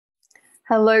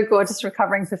Hello, gorgeous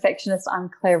recovering perfectionist. I'm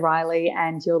Claire Riley,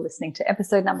 and you're listening to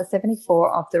episode number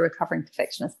 74 of the Recovering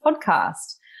Perfectionist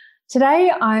podcast.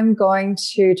 Today, I'm going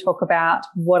to talk about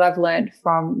what I've learned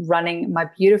from running my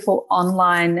beautiful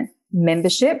online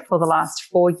membership for the last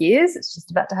 4 years. It's just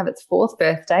about to have its fourth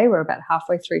birthday. We're about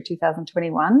halfway through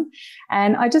 2021.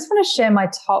 And I just want to share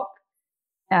my top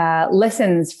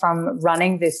lessons from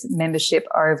running this membership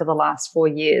over the last 4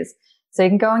 years. So you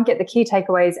can go and get the key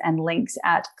takeaways and links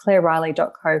at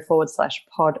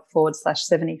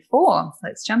claireriley.co/pod/74.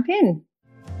 Let's jump in.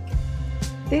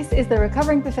 This is the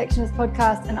Recovering Perfectionist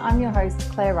podcast, and I'm your host,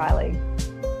 Claire Riley.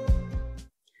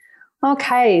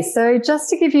 Okay, so just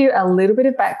to give you a little bit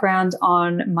of background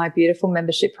on my beautiful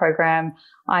membership program,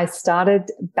 I started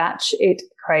Batch It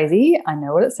Crazy. I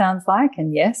know what it sounds like,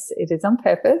 and yes, it is on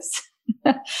purpose.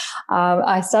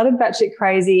 I started Batch It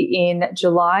Crazy in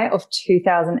July of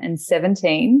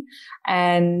 2017,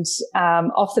 and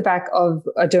off the back of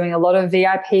doing a lot of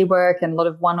VIP work and a lot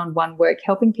of one-on-one work,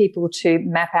 helping people to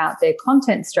map out their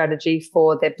content strategy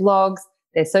for their blogs,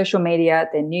 their social media,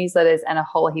 their newsletters, and a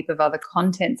whole heap of other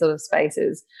content sort of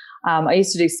spaces. I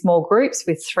used to do small groups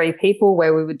with 3 people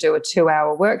where we would do a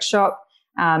 2-hour workshop.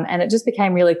 And it just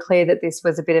became really clear that this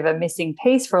was a bit of a missing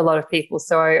piece for a lot of people.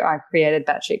 So I created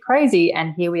Batch It Crazy,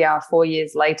 and here we are 4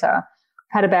 years later.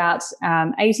 Had about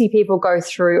 80 people go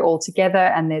through altogether,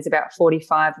 and there's about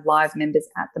 45 live members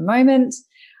at the moment.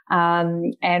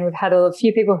 And we've had a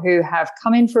few people who have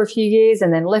come in for a few years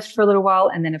and then left for a little while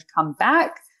and then have come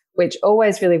back, which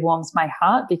always really warms my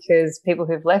heart, because people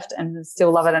who've left and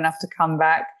still love it enough to come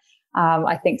back,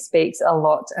 I think speaks a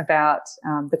lot about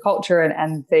the culture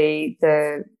and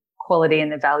the quality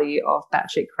and the value of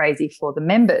Batch It Crazy for the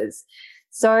members.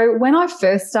 So when I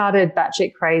first started Batch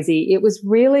It Crazy, it was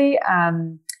really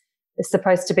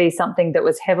supposed to be something that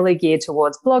was heavily geared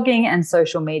towards blogging and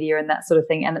social media and that sort of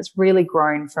thing, and it's really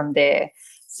grown from there.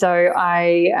 So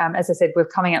as I said, we're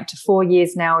coming up to 4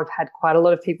 years now. We've had quite a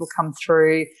lot of people come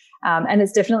through. And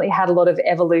it's definitely had a lot of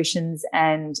evolutions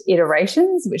and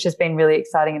iterations, which has been really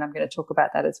exciting. And I'm going to talk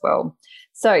about that as well.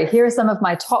 So here are some of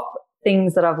my top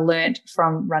things that I've learned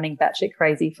from running Batch It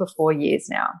Crazy for 4 years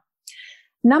now.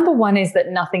 Number one is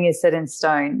that nothing is set in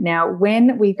stone. Now,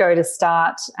 when we go to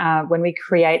start, when we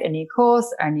create a new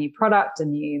course, a new product, a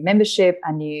new membership,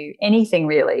 a new anything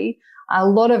really, a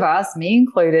lot of us, me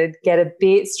included, get a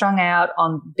bit strung out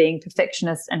on being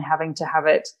perfectionists and having to have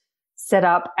it set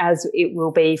up as it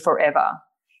will be forever.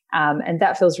 And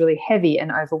that feels really heavy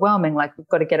and overwhelming, like we've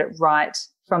got to get it right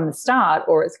from the start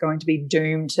or it's going to be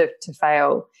doomed to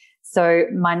fail. So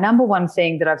my number one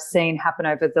thing that I've seen happen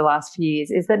over the last few years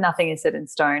is that nothing is set in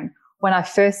stone. When I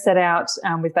first set out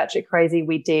with Batch It Crazy,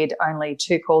 we did only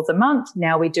 2 calls a month.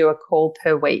 Now we do a call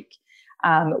per week.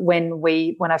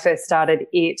 When I first started,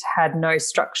 it had no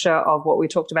structure of what we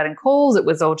talked about in calls. It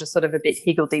was all just sort of a bit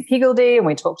higgledy-piggledy, and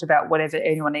we talked about whatever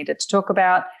anyone needed to talk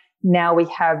about. Now we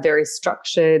have very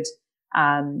structured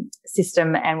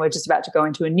system, and we're just about to go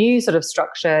into a new sort of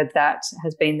structure that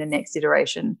has been the next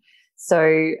iteration.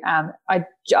 So I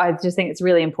just think it's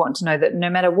really important to know that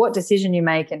no matter what decision you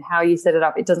make and how you set it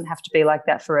up, it doesn't have to be like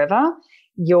that forever.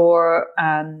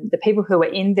 The people who are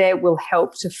in there will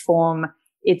help to form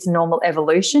its normal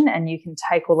evolution, and you can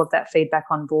take all of that feedback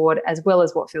on board, as well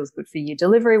as what feels good for you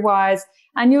delivery wise.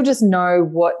 And you'll just know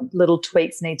what little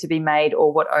tweaks need to be made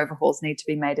or what overhauls need to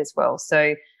be made as well.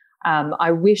 So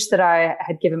I wish that I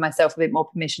had given myself a bit more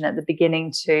permission at the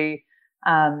beginning to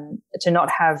not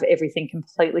have everything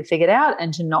completely figured out,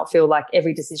 and to not feel like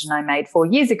every decision I made 4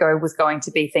 years ago was going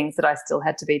to be things that I still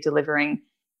had to be delivering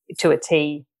to a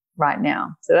T right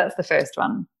now. So that's the first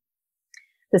one.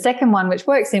 The second one, which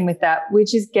works in with that,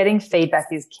 which is getting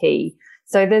feedback, is key.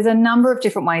 So there's a number of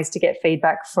different ways to get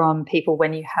feedback from people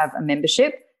when you have a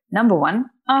membership. Number one,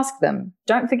 ask them.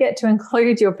 Don't forget to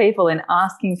include your people in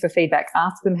asking for feedback.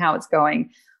 Ask them how it's going,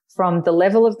 from the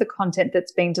level of the content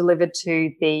that's being delivered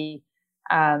to the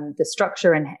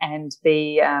structure and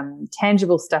the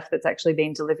tangible stuff that's actually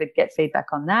being delivered. Get feedback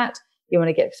on that. You want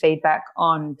to get feedback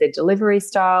on the delivery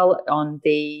style, on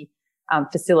the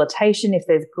facilitation, if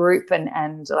there's group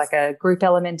and like a group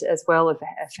element as well, of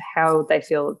how they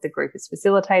feel the group is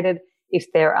facilitated.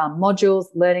 If there are modules,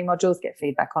 learning modules, get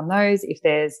feedback on those. If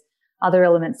there's other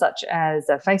elements such as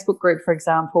a Facebook group, for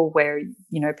example, where,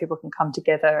 people can come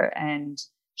together and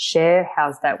share,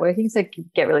 how's that working? So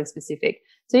get really specific.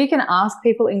 So you can ask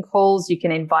people in calls, you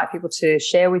can invite people to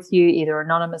share with you either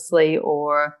anonymously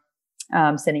or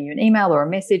sending you an email or a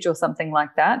message or something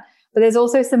like that. But there's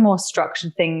also some more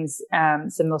structured things,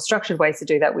 some more structured ways to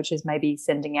do that, which is maybe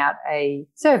sending out a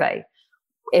survey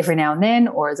every now and then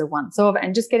or as a once off,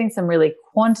 and just getting some really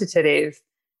quantitative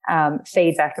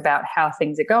feedback about how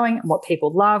things are going and what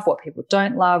people love, what people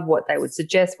don't love, what they would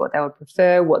suggest, what they would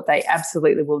prefer, what they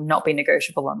absolutely will not be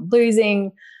negotiable on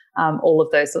losing, all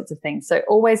of those sorts of things. So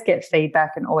always get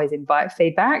feedback and always invite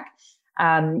feedback.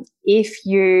 If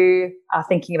you are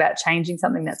thinking about changing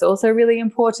something, that's also really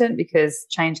important because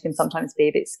change can sometimes be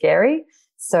a bit scary.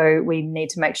 So we need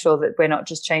to make sure that we're not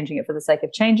just changing it for the sake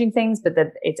of changing things, but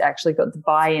that it's actually got the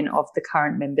buy-in of the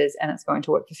current members and it's going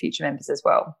to work for future members as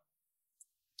well.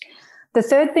 The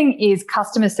third thing is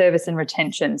customer service and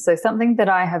retention. So something that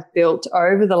I have built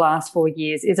over the last 4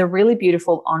 years is a really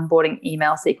beautiful onboarding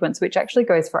email sequence, which actually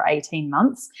goes for 18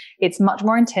 months. It's much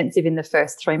more intensive in the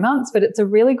first 3 months, but it's a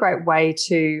really great way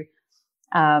to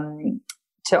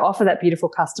offer that beautiful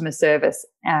customer service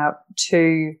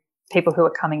to people who are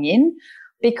coming in.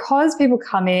 Because people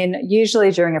come in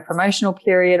usually during a promotional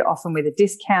period, often with a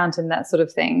discount and that sort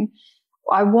of thing,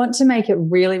 I want to make it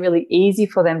really, really easy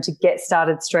for them to get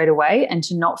started straight away and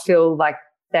to not feel like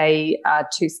they are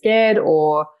too scared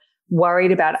or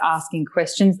worried about asking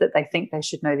questions that they think they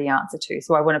should know the answer to.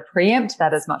 So I want to preempt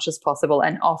that as much as possible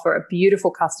and offer a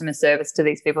beautiful customer service to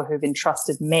these people who've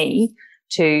entrusted me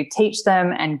to teach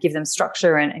them and give them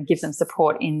structure and give them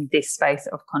support in this space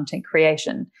of content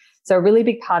creation. So a really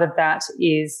big part of that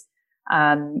is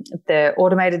the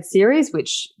automated series,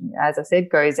 which, as I said,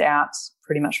 goes out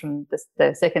pretty much from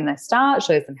the second they start,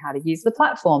 shows them how to use the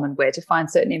platform and where to find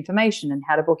certain information and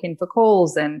how to book in for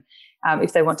calls and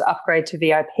if they want to upgrade to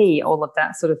VIP, all of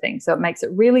that sort of thing. So it makes it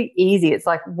really easy. It's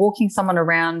like walking someone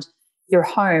around your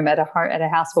home at a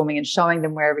housewarming and showing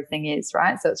them where everything is,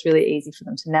 right? So it's really easy for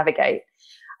them to navigate.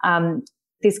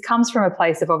 This comes from a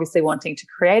place of obviously wanting to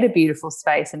create a beautiful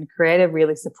space and create a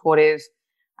really supportive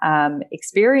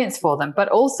experience for them. But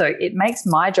also it makes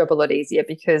my job a lot easier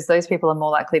because those people are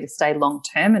more likely to stay long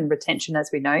term, and retention,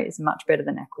 as we know, is much better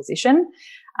than acquisition.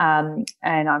 And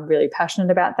I'm really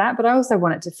passionate about that. But I also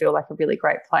want it to feel like a really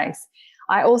great place.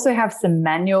 I also have some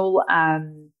manual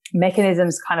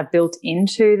mechanisms kind of built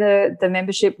into the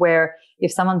membership where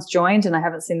if someone's joined and I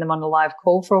haven't seen them on a live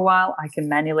call for a while, I can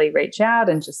manually reach out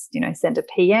and just, send a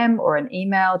PM or an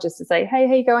email just to say, hey,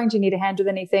 how you going? Do you need a hand with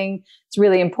anything? It's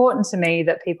really important to me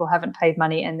that people haven't paid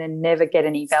money and then never get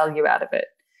any value out of it,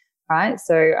 right?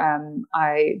 So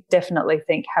I definitely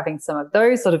think having some of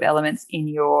those sort of elements in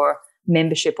your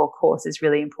membership or course is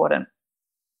really important.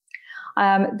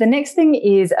 The next thing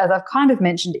is, as I've kind of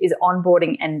mentioned, is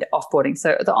onboarding and offboarding.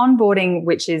 So the onboarding,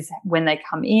 which is when they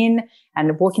come in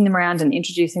and walking them around and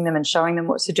introducing them and showing them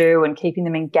what to do and keeping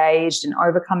them engaged and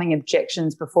overcoming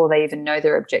objections before they even know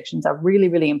their objections, are really,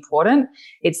 really important.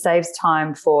 It saves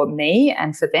time for me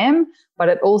and for them, but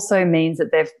it also means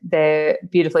that they're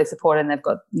beautifully supported and they've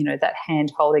got, that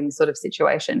hand-holding sort of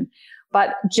situation.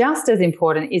 But just as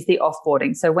important is the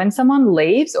offboarding. So when someone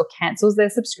leaves or cancels their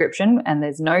subscription, and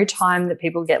there's no time that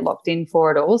people get locked in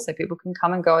for at all, so people can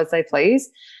come and go as they please,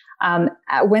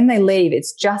 when they leave,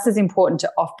 it's just as important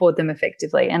to offboard them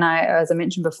effectively. And as I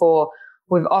mentioned before,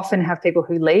 we've often have people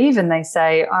who leave and they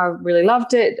say, I really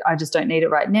loved it, I just don't need it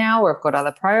right now, or I've got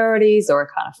other priorities, or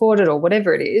I can't afford it, or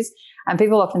whatever it is. And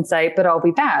people often say, but I'll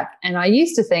be back. And I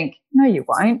used to think, no, you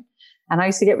won't. And I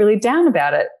used to get really down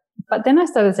about it. But then I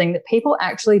started seeing that people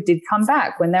actually did come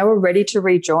back when they were ready to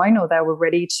rejoin, or they were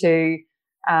ready to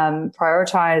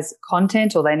prioritize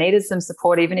content, or they needed some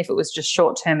support, even if it was just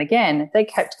short term again, they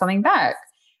kept coming back.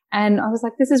 And I was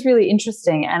like, this is really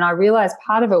interesting. And I realized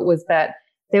part of it was that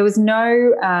there was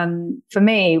no, for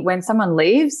me, when someone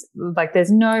leaves, like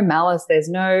there's no malice, there's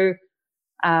no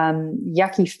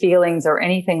yucky feelings or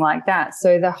anything like that.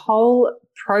 So the whole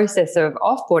process of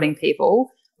offboarding people,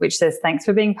 which says, thanks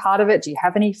for being part of it. Do you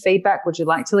have any feedback? Would you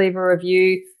like to leave a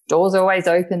review? Doors always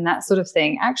open, that sort of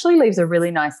thing, actually leaves a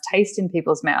really nice taste in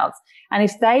people's mouths. And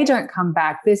if they don't come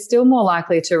back, they're still more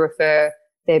likely to refer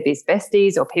their biz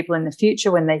besties or people in the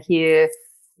future when they hear,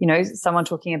 someone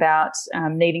talking about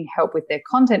needing help with their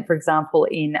content, for example,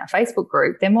 in a Facebook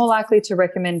group. They're more likely to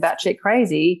recommend Batshit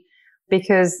Crazy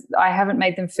because I haven't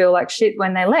made them feel like shit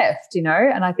when they left,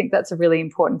 and I think that's a really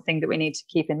important thing that we need to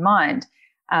keep in mind.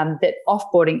 That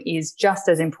offboarding is just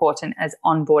as important as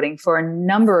onboarding for a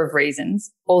number of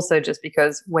reasons. Also just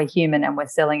because we're human and we're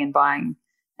selling and buying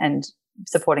and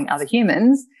supporting other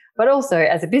humans, but also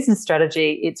as a business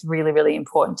strategy, it's really, really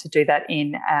important to do that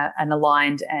in an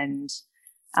aligned and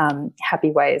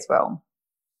happy way as well.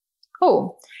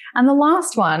 Cool. And the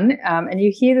last one, and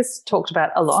you hear this talked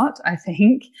about a lot, I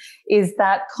think, is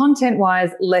that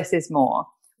content-wise, less is more.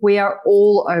 We are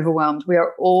all overwhelmed. We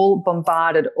are all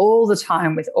bombarded all the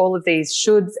time with all of these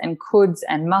shoulds and coulds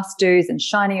and must-dos and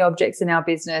shiny objects in our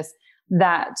business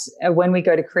that when we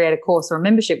go to create a course or a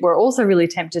membership, we're also really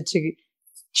tempted to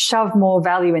shove more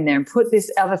value in there and put this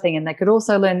other thing, and they could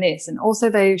also learn this, and also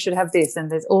they should have this,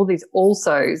 and there's all these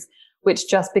alsos which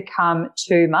just become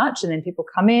too much, and then people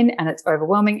come in and it's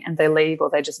overwhelming and they leave,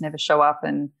 or they just never show up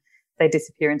and they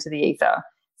disappear into the ether.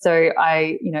 So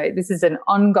this is an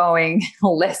ongoing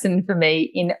lesson for me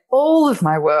in all of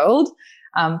my world,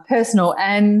 personal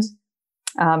and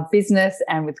business,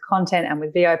 and with content and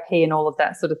with VIP and all of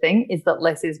that sort of thing, is that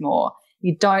less is more.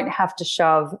 You don't have to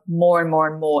shove more and more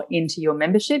and more into your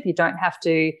membership. You don't have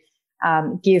to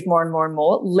give more and more and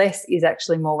more. Less is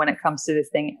actually more when it comes to this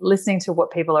thing. Listening to what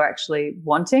people are actually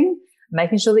wanting,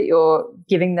 making sure that you're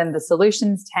giving them the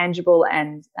solutions, tangible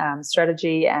and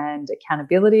strategy and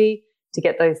accountability to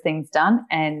get those things done,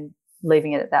 and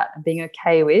leaving it at that and being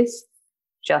okay with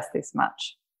just this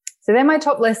much. So they're my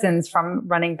top lessons from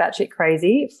running Batshit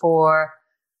Crazy for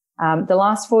the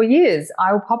last 4 years.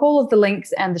 I will pop all of the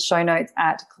links and the show notes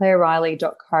at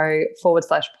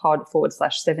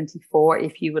claireriley.co/pod/74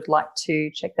 if you would like to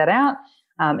check that out.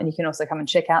 And you can also come and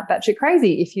check out Batshit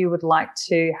Crazy if you would like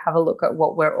to have a look at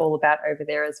what we're all about over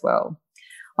there as well.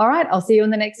 All right, I'll see you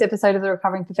in the next episode of The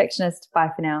Recovering Perfectionist.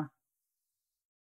 Bye for now.